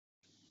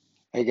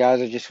Hey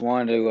guys, I just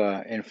wanted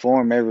to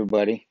inform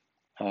everybody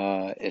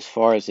as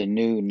far as the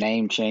new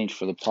name change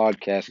for the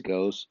podcast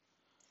goes.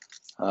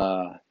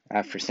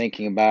 After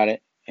thinking about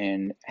it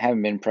and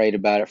having been prayed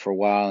about it for a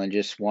while and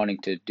just wanting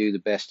to do the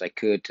best I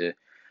could to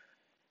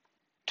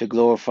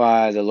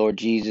glorify the Lord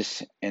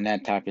Jesus and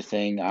that type of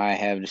thing, I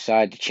have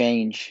decided to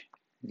change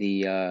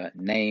the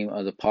name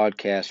of the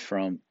podcast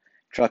from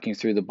Trucking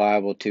Through the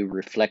Bible to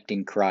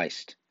Reflecting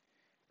Christ.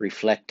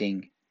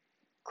 Reflecting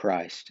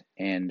Christ.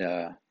 And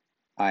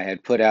I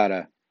had put out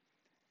a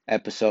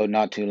episode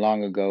not too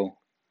long ago,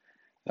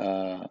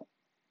 uh,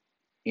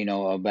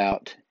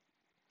 about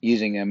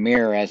using a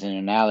mirror as an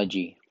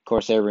analogy. Of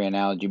course, every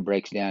analogy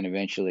breaks down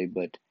eventually,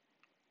 but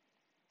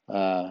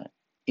uh,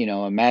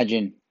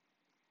 imagine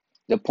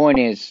the point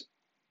is,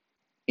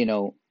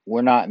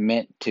 we're not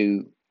meant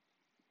to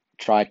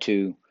try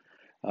to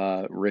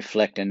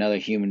reflect another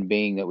human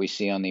being that we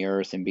see on the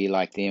earth and be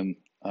like them,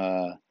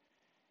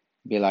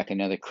 be like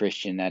another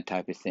Christian, that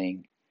type of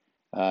thing.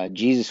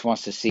 Jesus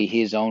wants to see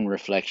his own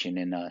reflection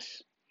in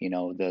us.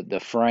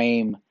 The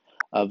frame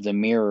of the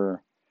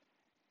mirror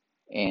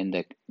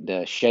and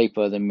the shape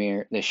of the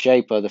mirror, the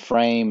shape of the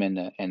frame,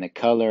 and the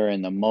color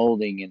and the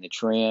molding and the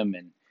trim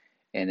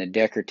and the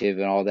decorative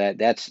and all that.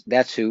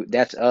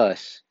 That's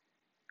us,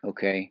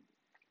 okay.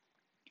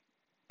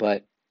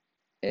 But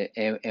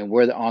and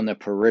we're on the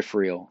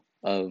peripheral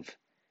of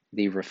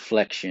the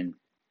reflection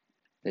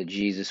that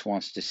Jesus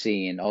wants to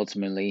see, and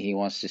ultimately he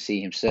wants to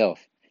see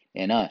himself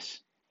in us.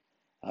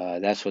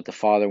 That's what the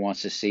Father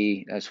wants to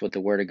see. That's what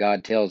the Word of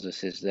God tells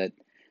us, is that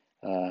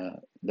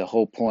the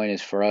whole point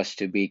is for us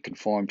to be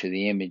conformed to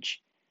the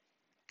image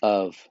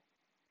of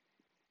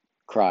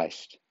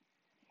Christ.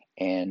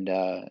 And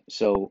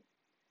so,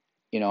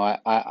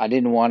 I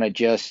didn't want to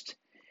just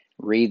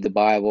read the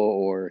Bible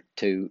or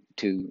to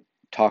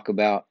talk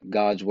about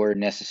God's word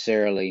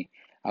necessarily.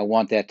 I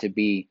want that to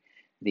be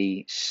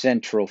the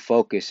central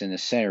focus and the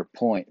center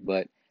point.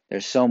 But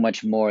there's so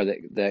much more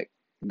that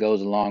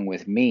goes along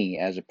with me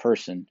as a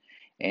person,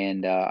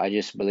 and I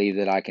just believe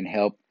that I can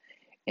help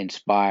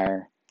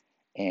inspire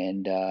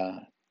and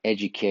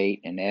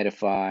educate and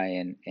edify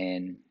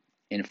and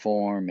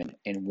inform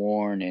and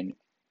warn and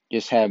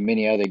just have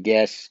many other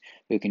guests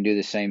who can do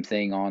the same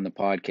thing on the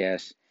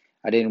podcast.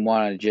 I didn't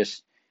want to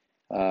just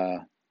uh,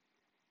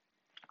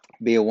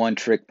 be a one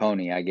trick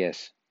pony, I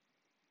guess,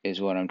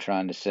 is what I'm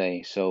trying to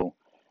say. So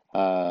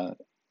uh,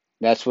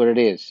 that's what it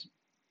is.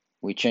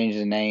 We changed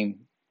the name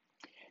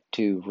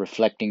to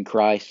Reflecting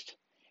Christ,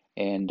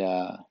 and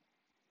I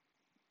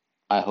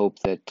hope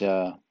it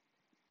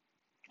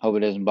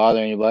doesn't bother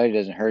anybody,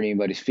 doesn't hurt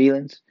anybody's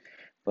feelings.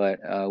 But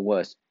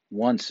was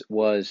once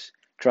was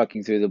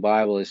Trucking Through the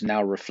Bible is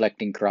now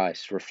Reflecting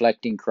Christ.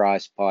 Reflecting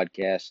Christ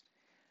podcast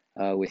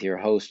with your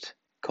host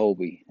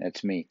Colby.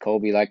 That's me,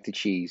 Colby like the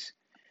cheese.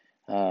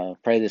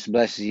 Pray this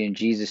blesses you in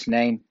Jesus'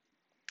 name.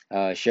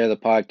 Share the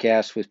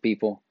podcast with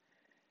people.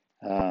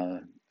 Uh,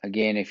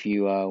 Again, if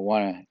you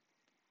want to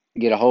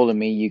get a hold of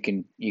me, you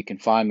can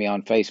find me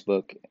on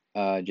Facebook.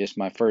 Just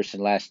my first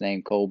and last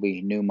name,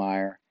 Colby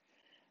Newmeyer,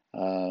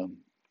 um,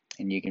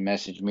 and you can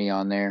message me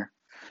on there.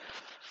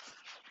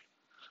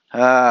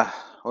 Uh,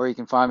 or you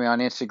can find me on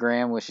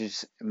Instagram, which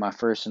is my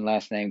first and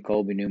last name,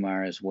 Colby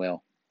Newmeyer, as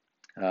well.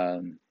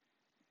 Um,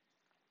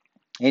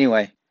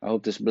 anyway, I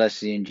hope this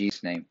blesses you in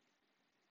Jesus' name.